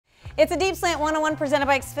It's a Deep Slant 101 presented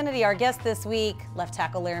by Xfinity. Our guest this week, left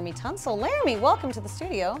tackle Laremy Tunsil. Laremy, welcome to the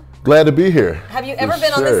studio. Glad to be here. Have you ever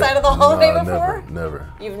been on this side of the hallway before?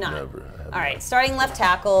 Never. You've not? Never. All right, starting left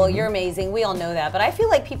tackle, you're amazing. We all know that, but I feel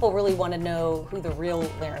like people really want to know who the real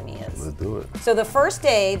Laremy is. Let's do it. So the first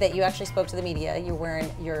day that you actually spoke to the media, you're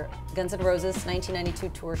wearing your Guns N' Roses 1992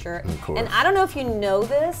 tour shirt. Of course. And I don't know if you know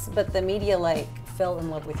this, but the media fell in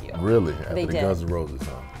love with you. Really? They did. Guns N' Roses,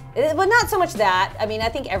 huh? But not so much that. I mean, I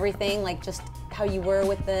think everything, like just how you were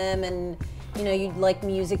with them, and you know, you like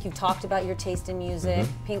music. You've talked about your taste in music.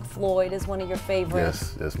 Pink Floyd is one of your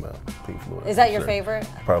favorites. Yes, ma'am. Pink Floyd. Is that your favorite?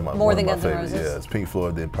 Probably more than my Guns N' favorite. Roses. Yeah, it's Pink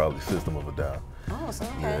Floyd, then probably System of a Down. Oh, so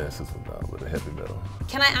okay. Yeah, System of a Down with a heavy metal.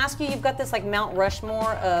 Can I ask you? You've got this like Mount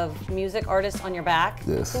Rushmore of music artists on your back.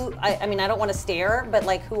 Yes. Who? I mean, I don't want to stare, but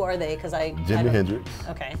like, who are they? Because Jimi Hendrix.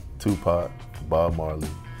 Okay. Tupac, Bob Marley,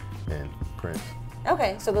 and Prince.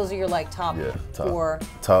 Okay, so those are your like top four.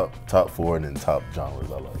 Top four, and then top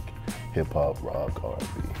genres I like: hip hop, rock,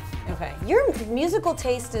 R&B. Okay, your musical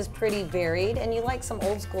taste is pretty varied, and you like some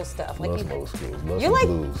old school stuff. Love some old school. Love some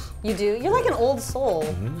blues. You do. You're like an old soul.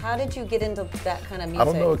 How did you get into that kind of music?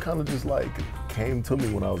 I don't know. It kind of just like came to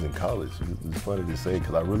me when I was in college. It's funny to say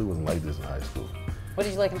because I really wasn't like this in high school. What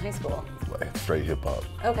did you like in high school? Like straight hip hop.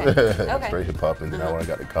 Okay. Okay. Straight hip hop, and then when I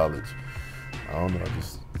got to college, I don't know. I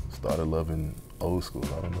just started loving old school.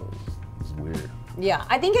 I don't know. It's weird. Yeah,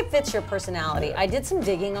 I think it fits your personality. Yeah. I did some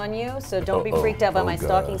digging on you, so don't be freaked out by my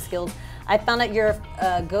stalking skills. I found out your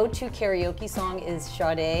go-to karaoke song is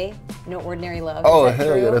Sade, No Ordinary Love. Oh, is that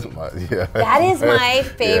hell true? yeah, that's my, That is my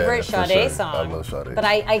favorite Sade song. I love Sade. But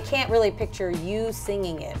I can't really picture you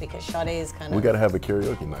singing it because Sade is kind of... We got to have a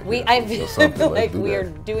karaoke night. I feel like we are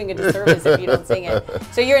doing a disservice if you don't sing it.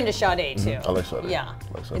 So you're into Sade too. I like Sade. Yeah.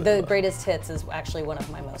 Like Sade the Greatest Hits is actually one of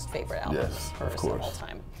my most favorite albums of all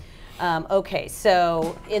time. Okay,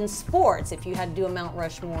 so in sports, if you had to do a Mount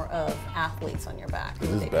Rushmore of athletes on your back,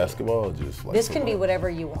 is this basketball or just like this football? can be whatever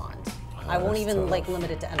you want. I won't even tough. limit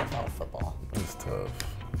it to NFL football. It's tough.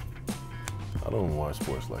 I don't watch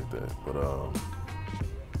sports like that, but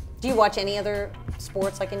do you watch any other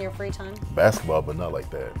sports like in your free time? Basketball, but not like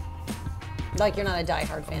that. Like you're not a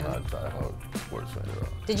diehard fan? I'm not a diehard sports fan at all.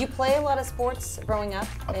 Did you play a lot of sports growing up?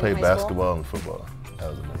 I played basketball and football. That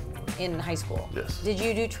was the main one. In high school? Yes. Did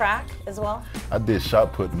you do track as well? I did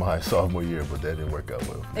shot put my sophomore year, but that didn't work out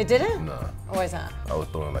well. It didn't? No. Why is that? I was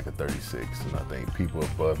throwing like a 36, and I think people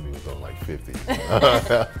above me were throwing like 50.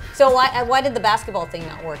 So why did the basketball thing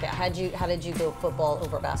not work out? How did you go football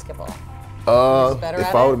over basketball?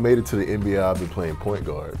 If I would have made it to the NBA, I'd been playing point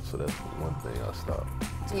guard, so that's one thing I stopped.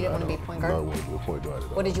 So you didn't want to be point guard? No, I wanted to be a point guard at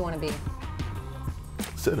all. What did you want to be?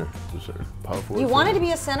 Center, for sure. Power forward. You wanted to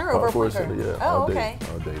be a center over a point guard? Center, yeah. Oh, all day,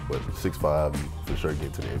 okay. All day, but 6'5", for sure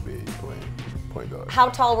get to the NBA, you're playing point guard. How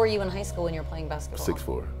tall were you in high school when you were playing basketball?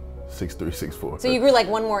 6'4", 6'3", 6'4". So you grew like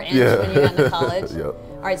one more inch when you got into college? Yep.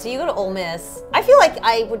 All right, so you go to Ole Miss. I feel like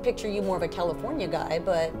I would picture you more of a California guy,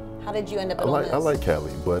 but how did you end up at Ole Miss? I like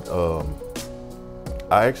Cali, but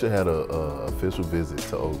I actually had a official visit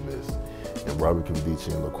to Ole Miss, and Robert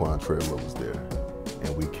Kimdichie and Laquan Treadwell was there.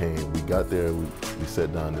 And we got there, we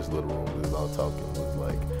sat down in this little room, we was all talking. We was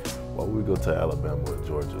like, why would we go to Alabama or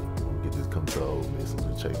Georgia? We could just come to Ole Miss and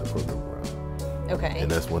just change the program around. Okay. And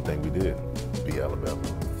that's one thing we did, beat Alabama.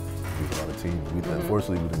 Beat a lot of teams.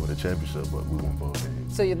 Unfortunately, we didn't win a championship, but we won both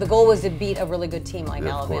games. So the goal was to beat a really good team like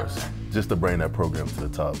Alabama. Of course. Just to bring that program to the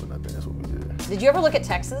top, and I think that's what we did. Did you ever look at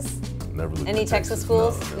Texas? Never looked Any at Texas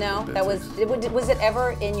schools? No? That was it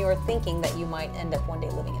ever in your thinking that you might end up one day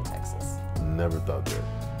living in Texas? Never thought that.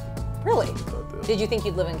 Really? Never thought that. Did you think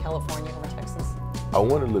you'd live in California or Texas? I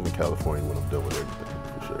want to live in California when I'm done with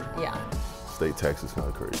everything, for sure. Yeah. State tax is kind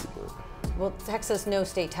of crazy, but. Well, Texas, no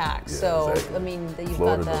state tax. Yeah, so, exactly. I mean, you've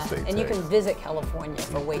Florida, got that. no state and you tax. can visit California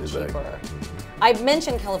for way cheaper. I I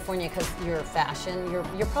mentioned California because you're fashion.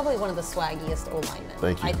 You're probably one of the swaggiest O-linemen,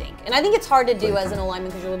 Thank you. I think. And I think it's hard to do as an O-lineman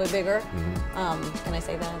because you're a little bit bigger. Can I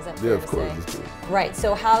say that? Is that fair Yeah, of to course. say? It's good. Right.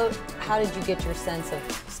 So how did you get your sense of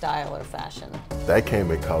style or fashion? That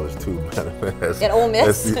came in college too, man. At Ole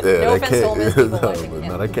Miss? No offense to Ole Miss people watching.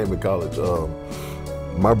 No, that came in college.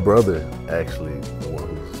 My brother actually the one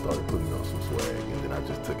who started putting on some swag, and then I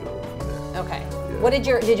just took it over from there. Okay. Yeah. What did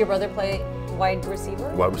your brother play? Wide receiver?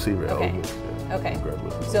 Wide receiver at Okay. Ole Miss. Yeah. Okay.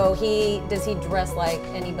 Congratulations. So does he dress like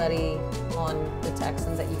anybody on the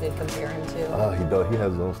Texans that you could compare him to? He does. He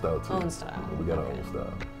has his own style too. Own style. We got our Okay. own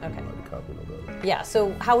style. Okay. We don't have to copy nobody. Yeah.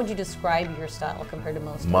 So how would you describe your style compared to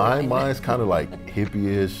most? Mine's kind of like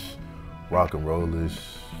hippie-ish, rock and roll-ish,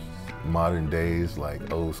 modern days,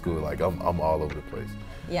 like old school. Like I'm all over the place.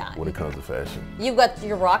 Yeah. when it comes to fashion. You've got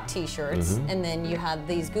your rock T-shirts, and then you had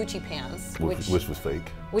these Gucci pants, Which was fake.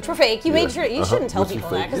 Which were fake. You Yeah. made sure you shouldn't tell Which was people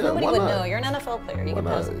that fake. because Yeah, nobody why would not? know. You're an NFL player. You Why can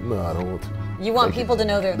not? post. No, I don't want to. You want Thank people to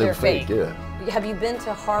know they're fake. Yeah. Have you been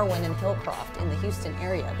to Harwin and Hillcroft in the Houston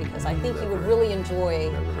area? Because I think you would really enjoy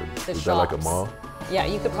Never heard. the Is shops. that like a mall? Yeah,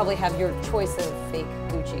 you could probably have your choice of fake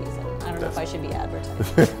Gucci's. And I don't know if I should be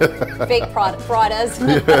advertising. Fake Pradas.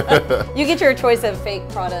 You get your choice of fake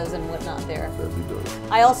Pradas and whatnot there. That'd be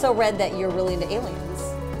dope. I also read that you're really into aliens.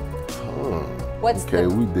 Huh. What's Okay, the...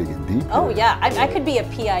 we digging deep. Oh here. yeah, I could be a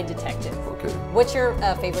PI detective. Okay. What's your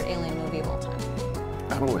favorite alien movie of all time?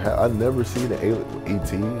 I've never seen an alien.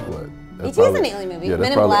 E.T. What? E.T. is an alien movie. Yeah, that's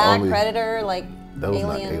Men in probably Black, only, Predator, like That was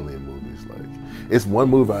Alien. not alien movies. Like, it's one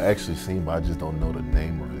movie I actually seen, but I just don't know the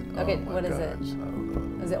name of it. Okay, Oh my what is gosh, it? I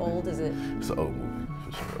don't know. Is it old? Is it? It's an old movie,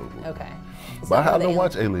 for sure. Old movie. Okay. But I don't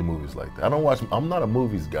watch alien movies like that. I'm not a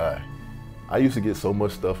movies guy. I used to get so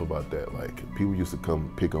much stuff about that. Like, people used to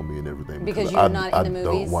come pick on me and everything. Because you're not into movies?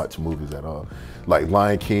 I don't watch movies at all. Like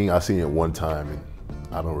Lion King, I seen it one time and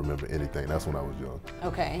I don't remember anything. That's when I was young.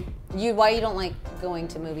 Okay. Why you don't like going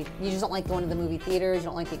to movies? You just don't like going to the movie theaters? You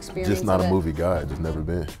don't like the experience Just not of a it? movie guy. Just never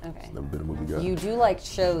been. Okay. Never been a movie guy. You do like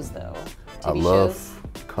shows though. TV I love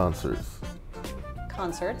shows? concerts.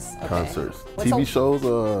 Concerts? Okay. Concerts. What's TV a- shows,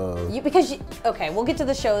 Okay, we'll get to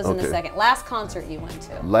the shows in a Okay. second. Last concert you went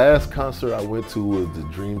to? last concert I went to was the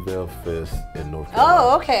Dreamville Fest in North Carolina.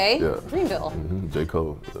 Oh, okay. Yeah. Dreamville. J.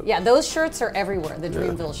 Cole. Yeah, those shirts are everywhere, the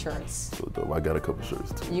Dreamville shirts. So dope. I got a couple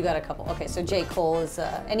shirts too. You got a couple. Okay, so J. Cole is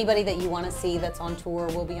anybody that you want to see that's on tour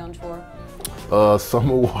will be on tour?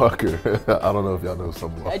 Summer Walker. I don't know if y'all know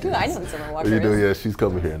Summer Walker. I do. I know who Summer Walker You do, is. yeah. She's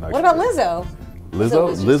coming here. What about Lizzo? Lizzo?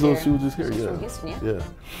 was just Lizzo, here. she was just here. She's yeah. from Houston, yeah. Yeah.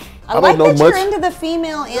 I don't like know that much. you're into the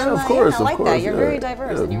female and Yeah, of the. course, I of like that. course, You're yeah. very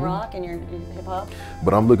diverse, Yeah. and you rock, and you're hip hop.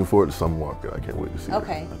 But I'm looking forward to Summer Walker. I can't wait to see her.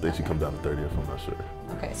 Okay, I think she okay. comes down the 30th. I'm not sure.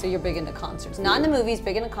 Okay, so you're big into concerts, not into movies,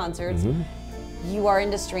 big into concerts. You are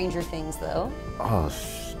into Stranger Things, though. Oh,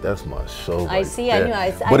 that's my show. I right see, I there. knew,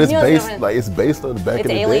 I But it's knew I was based gonna- like it's based on the back It's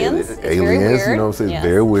in the aliens? day. It's very Aliens, weird. you know what I'm saying? Yes.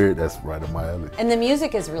 Very weird. That's right up my alley. And the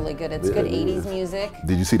music is really good. It's Yeah, good it 80s is. music.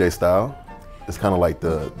 Did you see their style? It's kind of like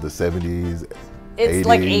the 70s. It's 80s.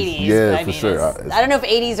 like 80s. Yeah, but I for mean, sure. I don't know if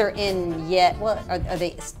 80s are in yet. Well, are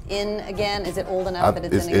they in again? Is it old enough that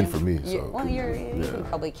it's in again? in for me, so Well, you yeah. can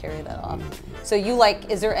probably carry that off. So you like?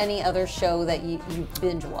 Is there any other show that you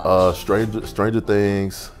binge watch? Stranger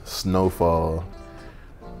Things, Snowfall,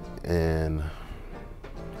 and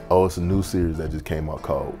it's a new series that just came out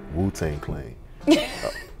called Wu-Tang Clan.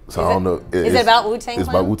 So I don't know. Is it about Wu-Tang It's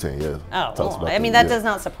Clan? about Wu-Tang, yeah. Oh, Talks well, about I mean them, that does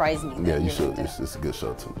not surprise me. Yeah, that you you're should. into It's a good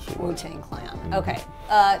show too. You should watch. Wu-Tang Clan. Okay.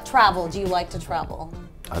 Travel. Do you like to travel?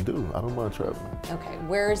 I do. I don't mind traveling. Okay.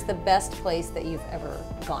 Where is the best place that you've ever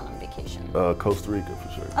gone on vacation? Costa Rica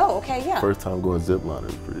for sure. Oh, okay, yeah. First time going ziplining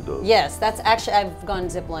was pretty dope. Yes, that's actually I've gone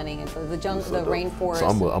ziplining into the jungle, So the dope. rainforest.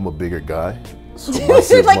 So I'm a bigger guy. So my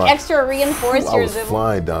zip like line- extra reinforced I your was zip.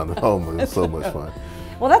 flying down the home. It was so much fun.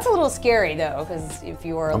 Well, that's a little scary though, because if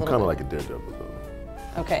you were a I'm little. kind of like a daredevil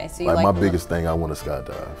though. Okay, so you Like like my the- biggest thing, I want to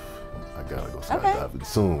skydive. I gotta go skydiving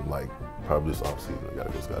soon. Like probably this off season, I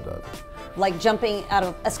gotta go skydiving. like jumping out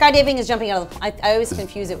of skydiving is jumping out of. I always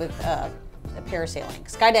confuse it with parasailing.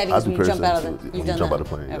 Skydiving is do when you jump out parasailing of the. too, You've when done you jump that? out of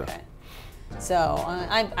the plane, yeah. Okay. So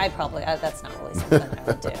I probably that's not really something I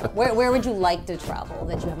would do. Where would you like to travel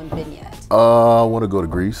that you haven't been yet? I want to go to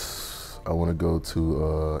Greece. I want to go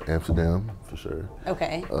to Amsterdam for sure.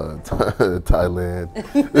 Okay. Thailand.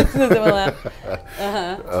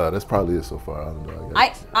 That's probably it so far. I don't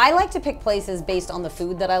know. I like to pick places based on the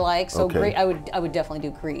food that I like. So Okay. I would definitely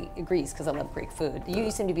do Greece because I love Greek food.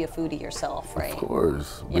 You seem to be a foodie yourself, right? Of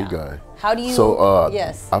course, Yeah. big guy. How do you? So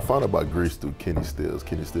yes. I found out about Greece through Kenny Stills.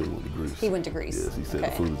 Kenny Stills went to Greece. He went to Greece. Yes, he said Okay.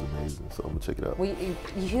 the food is amazing. So I'm gonna check it out. Well,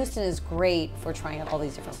 Houston is great for trying out all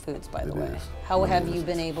these different foods, by the It way. is. How It have is. you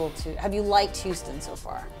been able to? Have you liked Houston so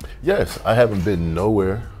far? Yes, I haven't been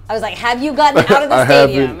nowhere. I was like, have you gotten out of the I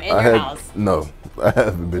stadium haven't- in I your have- house? No, I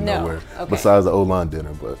haven't been No, nowhere okay. besides the O-line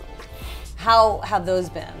dinner. But How have those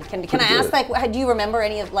been? Can I Pretty ask, good. like, do you remember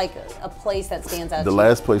any of like a place that stands out? the to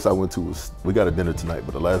last place I went to was, we got a dinner tonight,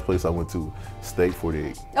 but the last place I went to, Steak 48.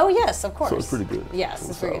 you? Oh yes, of course. So it's pretty good. Yes, It was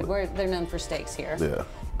it's pretty good. solid. They're known for steaks here.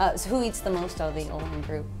 Yeah. So who eats the most out of the O-line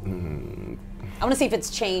group? I want to see if it's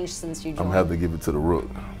changed since you I'm joined. gonna have to give it to the Rook.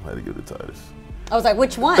 I had to give it to Titus. I was like,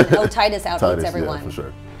 which one? Oh, Titus out Titus, eats everyone. yeah, for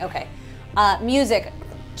sure. Okay. Music,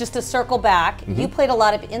 just to circle back, Mm-hmm. you played a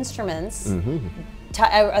lot of instruments.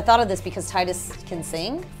 I thought of this because Titus can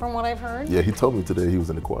sing, from what I've heard. Yeah, he told me today he was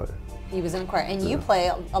in the choir. He was in a choir, and you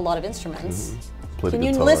play a lot of instruments. play the Can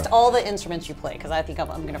guitar. you list all the instruments you play? Because I think I'm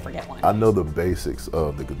going to forget one. I know the basics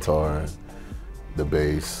of the guitar, the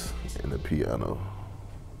bass, and the piano.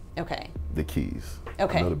 Okay. The keys.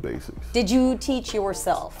 Okay. I know the basics. Did you teach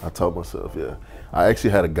yourself? I taught myself, yeah. I actually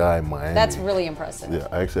had a guy in Miami. That's really impressive. Yeah,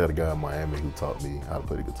 I actually had a guy in Miami who taught me how to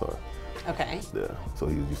play the guitar. Okay. Yeah, so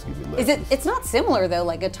he used to give me lessons. It's not similar though,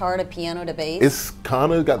 like guitar to piano to bass? It's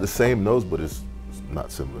kind of got the same notes, but it's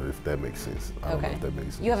not similar, if that makes sense. I don't know if that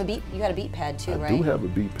makes sense. You had a beat pad too, right? I do have a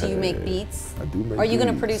beat pad. Do you make beats? I do make beats. Are you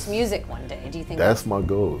going to produce music one day? Do you think that's my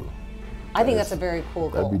goal? I think that's a very cool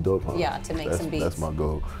goal. That'd be dope, huh? Yeah, to make some beats. That's my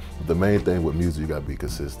goal. The main thing with music, you gotta be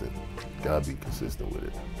consistent. Gotta be consistent with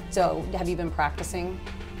it. So, have you been practicing?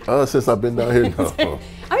 Since I've been down here, no.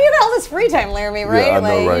 I mean, you got all this free time, Laramie, right? Yeah, I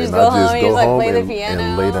know, like, right? You just and go I just home, go you just home play the piano.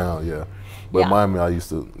 and lay down, yeah. But Yeah. Miami, I used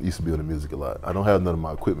to be on the music a lot. I don't have none of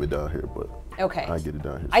my equipment down here, but okay. I get it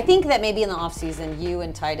down here. I think that maybe in the off season, you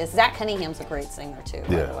and Titus, Zach Cunningham's a great singer too,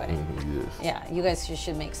 by the way. He is. Yeah, you guys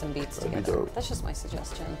should make some beats That'd be together. dope. That's just my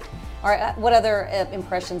suggestion. All right, what other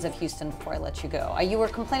impressions of Houston before I let you go? You were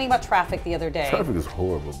complaining about traffic the other day. Traffic is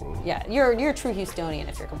horrible, bro. Yeah, you're a true Houstonian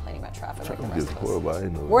if you're complaining about traffic. Traffic like the is rest of us. horrible. I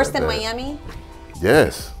didn't know. Worse that than bad. Miami?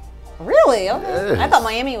 Yes. Really? Okay. Yes. I thought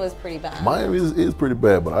Miami was pretty bad. Miami is pretty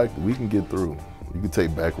bad, but we can get through. You can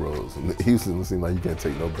take back roads. And Houston it seems like you can't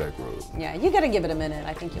take no back roads. Yeah, you got to give it a minute.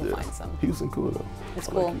 I think you'll find some. Houston cool though. It's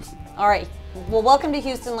I cool. Like Houston. All right. Well, welcome to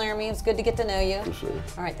Houston, Laramie. It's good to get to know you. For sure.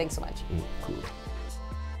 All right. Thanks so much. Cool.